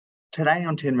Today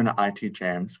on 10-Minute IT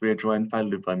Jams, we are joined by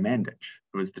Ljubo Mandic,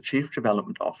 who is the Chief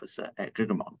Development Officer at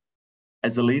Gigamon.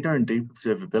 As a leader in deep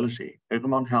observability,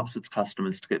 Gigamon helps its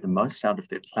customers to get the most out of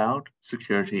their cloud,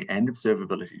 security, and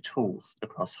observability tools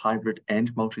across hybrid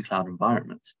and multi-cloud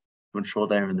environments to ensure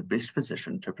they are in the best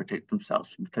position to protect themselves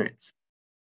from threats.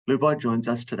 Ljubo joins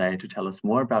us today to tell us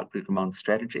more about Gigamon's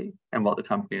strategy and what the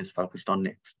company is focused on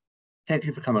next. Thank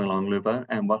you for coming along, Ljubo,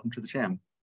 and welcome to the Jam.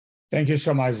 Thank you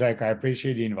so much, Zach. I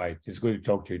appreciate the invite. It's good to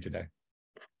talk to you today.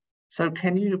 So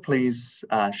can you please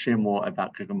share more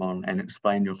about Gigamon and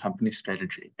explain your company's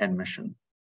strategy and mission?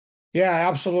 Yeah,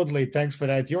 absolutely. Thanks for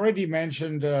that. You already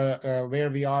mentioned where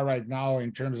we are right now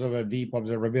in terms of a deep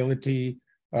observability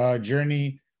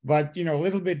journey, but a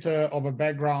little bit of a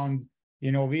background.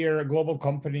 We are a global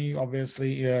company,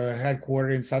 obviously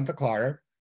headquartered in Santa Clara.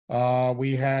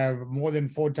 We have more than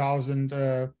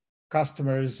 4,000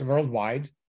 customers worldwide.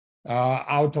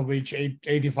 Out of which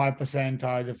 85%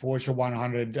 are the Fortune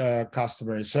 100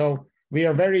 customers. So we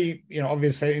are very,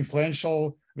 obviously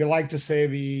influential. We like to say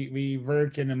we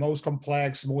work in the most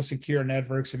complex, most secure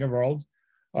networks in the world.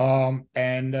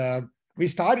 We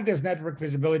started as network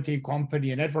visibility company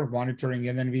and network monitoring,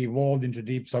 and then we evolved into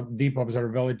deep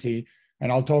observability.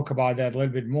 And I'll talk about that a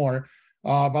little bit more.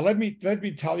 But let me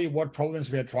tell you what problems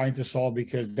we are trying to solve,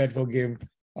 because that will give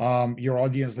your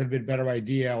audience a little bit better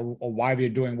idea of why we're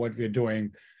doing what we're doing.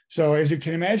 So as you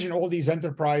can imagine, all these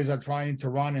enterprises are trying to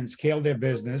run and scale their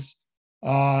business,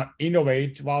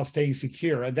 innovate while staying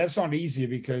secure. And that's not easy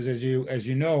because as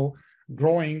you know,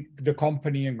 growing the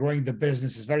company and growing the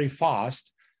business is very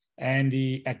fast. And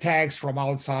the attacks from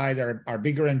outside are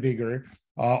bigger and bigger.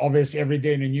 Obviously, every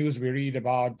day in the news, we read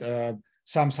about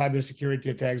some cybersecurity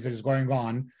attacks that is going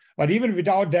on. But even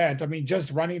without that,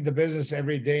 just running the business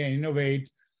every day and innovate,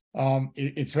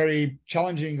 it's very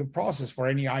challenging process for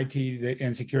any IT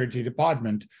and security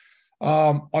department.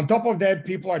 On top of that,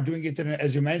 people are doing it,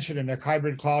 as you mentioned, in a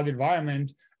hybrid cloud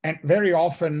environment, and very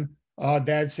often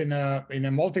that's in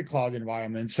a multi-cloud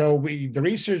environment. So the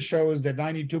research shows that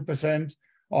 92%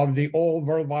 of the all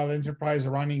worldwide enterprise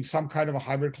are running some kind of a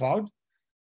hybrid cloud,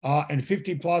 and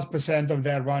 50+% of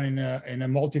that run in a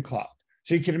multi-cloud.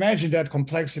 So you can imagine that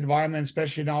complex environment,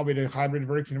 especially now with a hybrid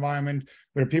work environment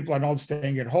where people are not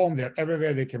staying at home, they're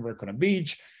everywhere. They can work on a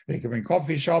beach, they can be in a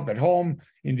coffee shop, at home,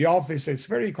 in the office. It's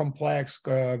very complex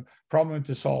problem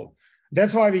to solve.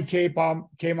 That's why we came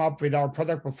up with our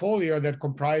product portfolio that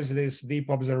comprises this deep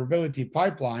observability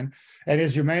pipeline. And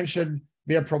as you mentioned,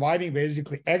 we are providing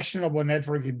basically actionable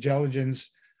network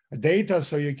intelligence data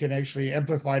so you can actually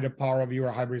amplify the power of your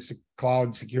hybrid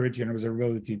cloud security and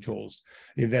observability tools,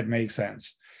 if that makes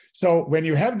sense. So when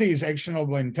you have these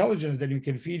actionable intelligence, then you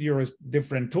can feed your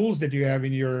different tools that you have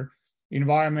in your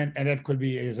environment. And that could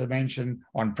be, as I mentioned,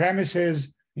 on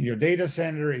premises, in your data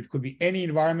center. It could be any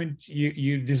environment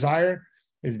you desire.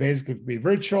 It basically could be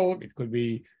virtual. It could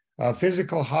be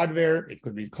physical hardware. It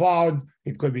could be cloud.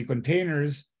 It could be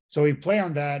containers. So we play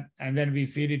on that, and then we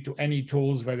feed it to any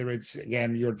tools, whether it's,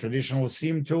 again, your traditional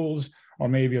SIEM tools or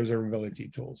maybe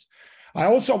observability tools. I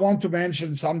also want to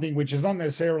mention something which is not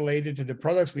necessarily related to the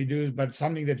products we do, but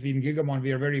something that we in Gigamon,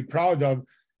 we are very proud of.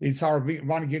 It's our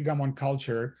One Gigamon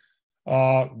culture,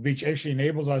 which actually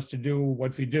enables us to do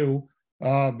what we do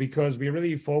because we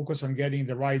really focus on getting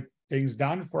the right things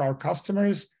done for our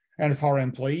customers and for our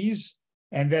employees.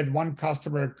 And that One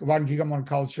Gigamon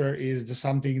culture is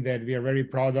something that we are very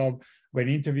proud of. When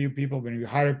we interview people, when we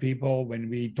hire people, when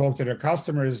we talk to their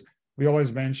customers, we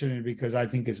always mention it because I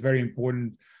think it's very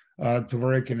important to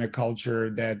work in a culture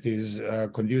that is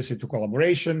conducive to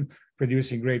collaboration,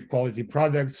 producing great quality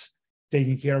products,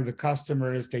 taking care of the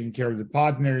customers, taking care of the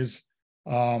partners.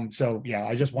 So yeah,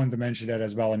 I just wanted to mention that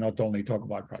as well and not only talk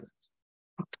about products.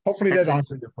 Hopefully that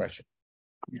answers your question.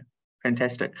 Yeah,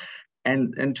 fantastic.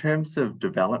 And in terms of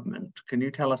development, can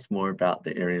you tell us more about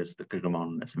the areas that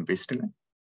Gigamon is investing in?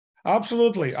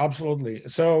 Absolutely.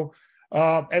 So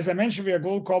as I mentioned, we are a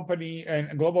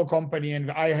global company, and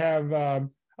I have,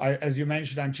 as you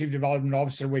mentioned, I'm Chief Development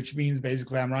Officer, which means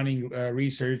basically I'm running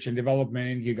research and development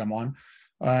in Gigamon.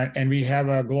 And we have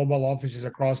global offices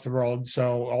across the world,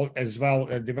 as well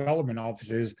as development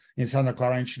offices in Santa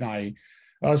Clara and Chennai.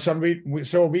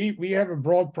 So we have a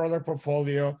broad product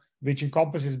portfolio which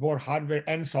encompasses both hardware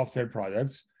and software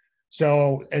products.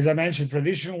 So as I mentioned,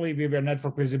 traditionally, we were a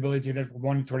network visibility, network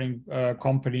monitoring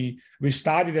company. We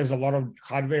started as a lot of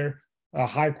hardware,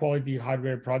 high quality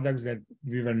hardware products that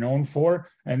we were known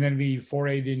for. And then we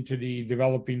forayed into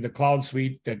developing the cloud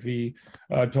suite that we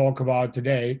talk about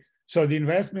today. So the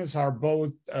investments are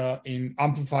both in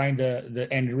amplifying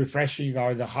and refreshing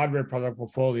the hardware product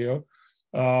portfolio,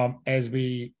 as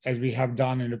we have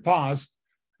done in the past,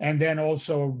 and then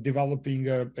also developing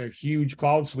a huge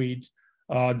cloud suite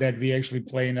that we actually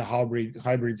play in a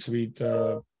hybrid suite,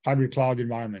 hybrid cloud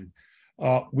environment.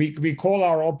 We call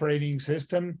our operating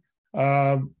system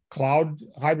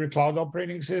hybrid cloud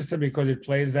operating system because it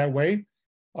plays that way.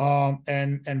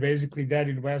 And basically that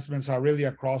investments are really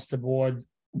across the board,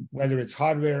 whether it's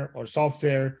hardware or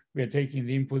software. We are taking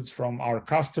the inputs from our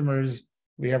customers.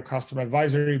 We have customer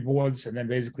advisory boards, and then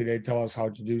basically they tell us how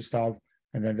to do stuff,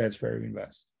 and then that's where we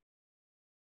invest.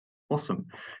 Awesome.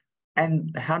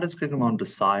 And how does Gigamon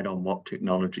decide on what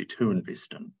technology to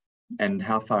invest in? And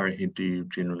how far ahead do you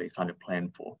generally kind of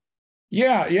plan for?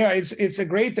 Yeah, it's a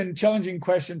great and challenging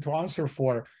question to answer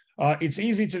for. It's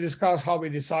easy to discuss how we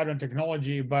decide on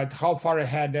technology, but how far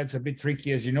ahead, that's a bit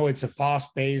tricky. As you know, it's a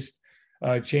fast-paced,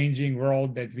 changing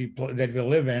world that we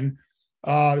live in.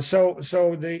 So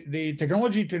the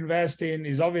technology to invest in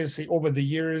is obviously over the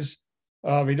years,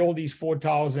 with all these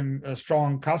 4,000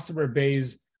 strong customer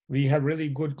base, we have really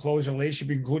good close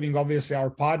relationship, including obviously our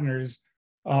partners.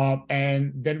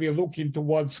 And then we look into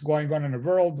what's going on in the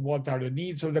world, what are the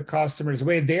needs of the customers,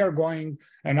 where they are going,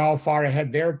 and how far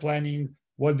ahead they're planning,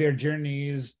 what their journey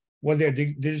is, what their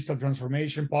digital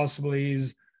transformation possibly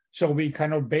is. So we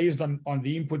kind of, based on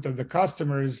the input of the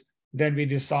customers, then we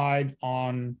decide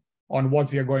on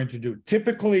what we are going to do.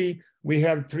 Typically, we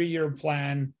have 3-year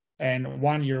plan and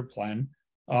 1-year plan.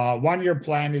 1-year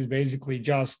plan is basically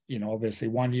just, obviously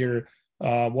 1 year,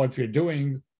 what we're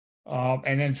doing.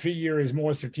 And then 3-year is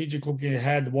more strategic, looking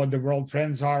ahead, what the world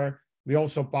trends are. We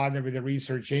also partner with the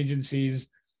research agencies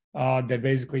that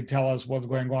basically tell us what's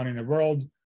going on in the world.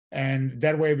 And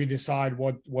that way we decide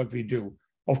what we do.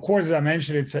 Of course, as I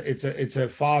mentioned, it's a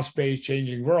fast-paced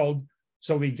changing world.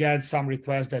 So we get some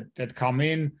requests that come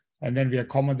in, and then we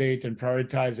accommodate and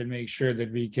prioritize and make sure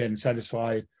that we can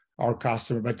satisfy our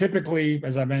customer. But typically,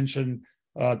 as I mentioned,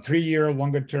 3-year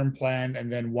longer-term plan,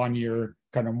 and then 1 year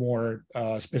kind of more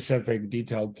specific,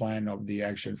 detailed plan of the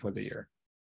action for the year.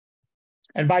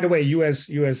 And by the way, US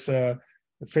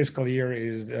fiscal year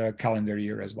is calendar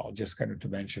year as well, just kind of to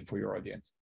mention for your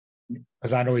audience,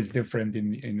 because I know it's different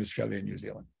in Australia and New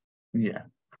Zealand. Yeah.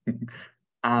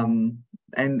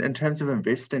 And in terms of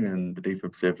investing in the deep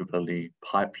observability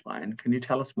pipeline, can you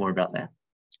tell us more about that?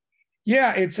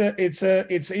 Yeah, it's an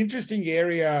interesting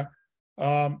area.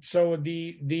 So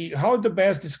the how to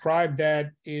best describe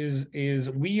that is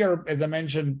we are, as I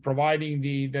mentioned, providing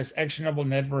this actionable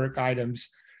network items.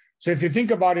 So if you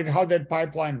think about it, how that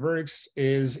pipeline works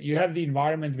is you have the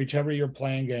environment, whichever you're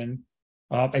playing in.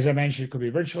 As I mentioned, it could be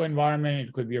a virtual environment,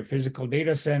 it could be a physical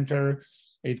data center,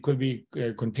 it could be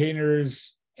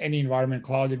containers, any environment,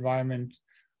 cloud environment.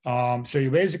 So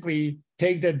you basically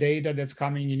take the data that's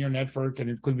coming in your network, and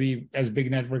it could be as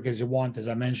big network as you want. As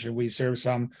I mentioned, we serve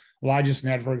some largest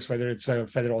networks, whether it's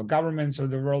federal governments of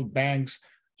the world, banks,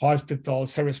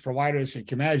 hospitals, service providers. So you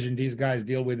can imagine these guys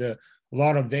deal with a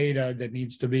lot of data that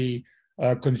needs to be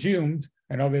consumed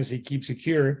and obviously keep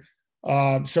secure.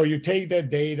 So you take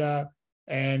that data,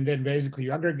 and then basically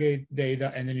you aggregate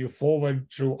data, and then you forward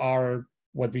through our,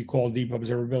 what we call deep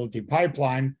observability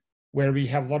pipeline, where we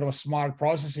have a lot of smart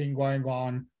processing going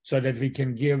on so that we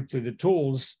can give to the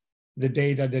tools the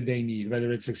data that they need,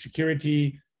 whether it's a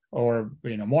security or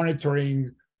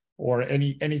monitoring or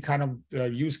any kind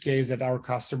of use case that our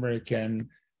customer can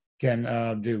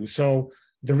do. So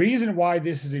the reason why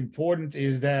this is important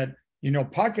is that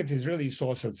Puckett is really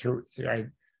source of truth, right?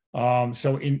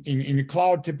 So in the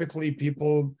cloud, typically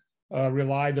people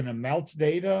relied on a MELT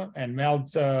data, and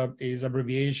MELT is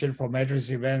abbreviation for measures,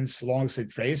 events, logs,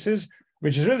 and traces,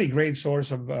 which is really a great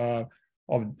source of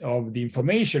the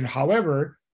information.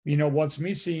 However, what's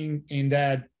missing in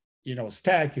that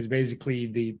stack is basically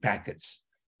the packets,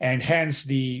 and hence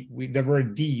the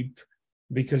word deep,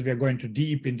 because we are going to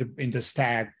deep into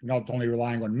stack, not only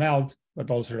relying on MELT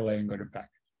but also relying on the packet.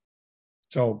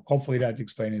 So hopefully that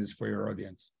explains for your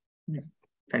audience. Yeah.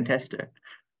 Fantastic.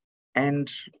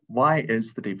 And why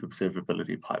is the deep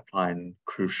observability pipeline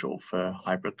crucial for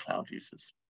hybrid cloud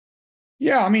users?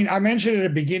 Yeah, I mentioned at the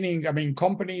beginning,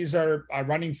 companies are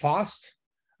running fast,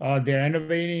 they're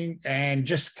innovating, and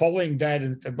just following that,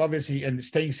 obviously, and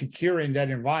staying secure in that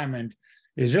environment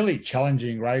is really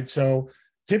challenging, right? So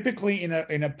typically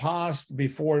in a past,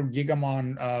 before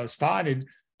Gigamon started,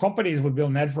 companies would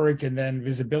build network, and then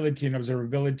visibility and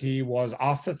observability was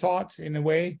afterthought in a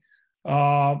way.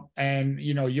 And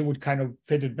you would kind of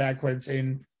fit it backwards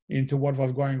into what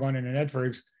was going on in the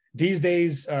networks. These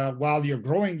days, while you're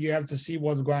growing, you have to see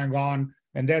what's going on,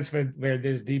 and that's where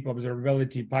this deep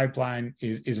observability pipeline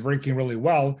is working really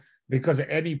well, because at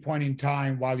any point in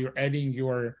time, while you're adding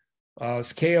your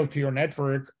scale to your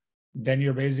network, then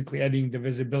you're basically adding the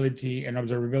visibility and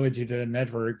observability to the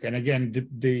network. And again,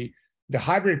 the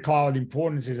hybrid cloud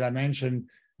importance, as I mentioned,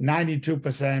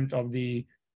 92% of the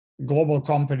global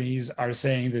companies are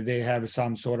saying that they have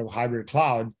some sort of hybrid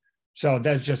cloud. So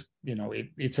that's just,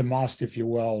 it's a must, if you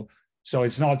will. So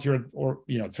it's not your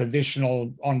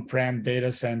traditional on-prem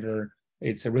data center.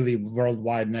 It's a really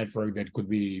worldwide network that could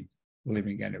be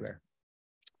living anywhere.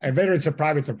 And whether it's a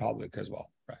private or public as well,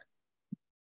 right?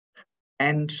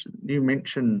 And you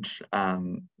mentioned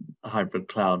hybrid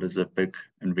cloud as a big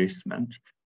investment.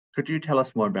 Could you tell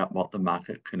us more about what the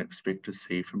market can expect to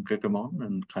see from Gigamon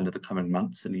in kind of the coming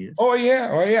months and years? Oh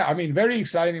yeah. I mean, very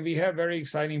exciting. We have very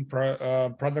exciting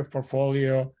product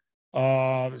portfolio.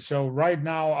 So right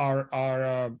now,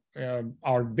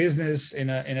 our business in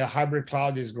a hybrid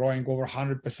cloud is growing over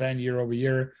 100% year over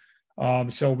year.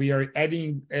 So we are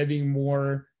adding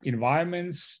more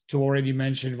environments to already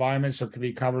mentioned environments. So could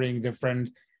be covering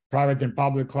different private and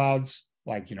public clouds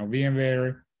like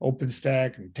VMware,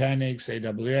 OpenStack, Nutanix,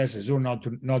 AWS, Azure,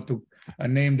 not to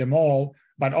name them all.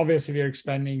 But obviously, we are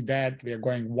expanding that. We are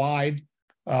going wide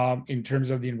in terms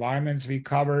of the environments we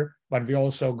cover, but we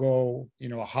also go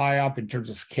high up in terms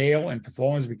of scale and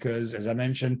performance, because as I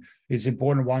mentioned, it's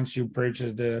important once you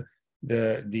purchase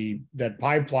that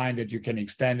pipeline that you can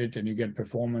extend it and you get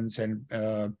performance and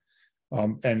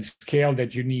scale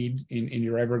that you need in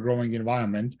your ever-growing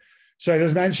environment. So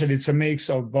as mentioned, it's a mix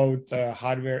of both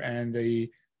hardware and the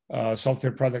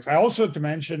software products. I also to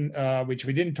mention, which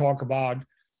we didn't talk about,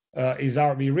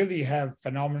 we really have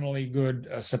phenomenally good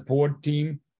support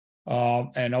team,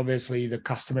 and obviously the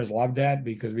customers love that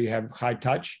because we have high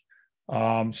touch.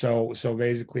 So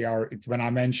basically, when I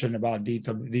mentioned about deep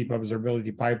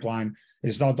observability pipeline,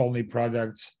 it's not only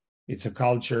products, it's a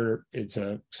culture, it's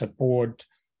a support,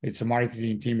 it's a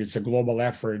marketing team, it's a global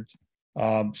effort.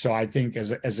 So I think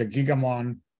as a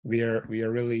Gigamon, we are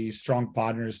really strong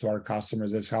partners to our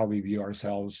customers. That's how we view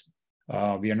ourselves.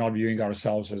 We are not viewing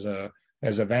ourselves as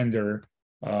a vendor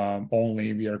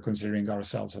only. We are considering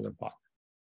ourselves as a partner.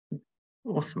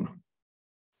 Awesome.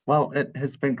 Well, it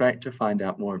has been great to find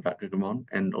out more about Gigamon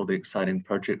and all the exciting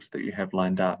projects that you have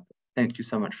lined up. Thank you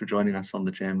so much for joining us on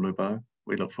the Jam, Ljubo.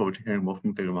 We look forward to hearing more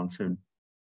from Gigamon soon.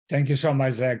 Thank you so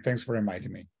much, Zach. Thanks for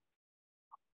inviting me.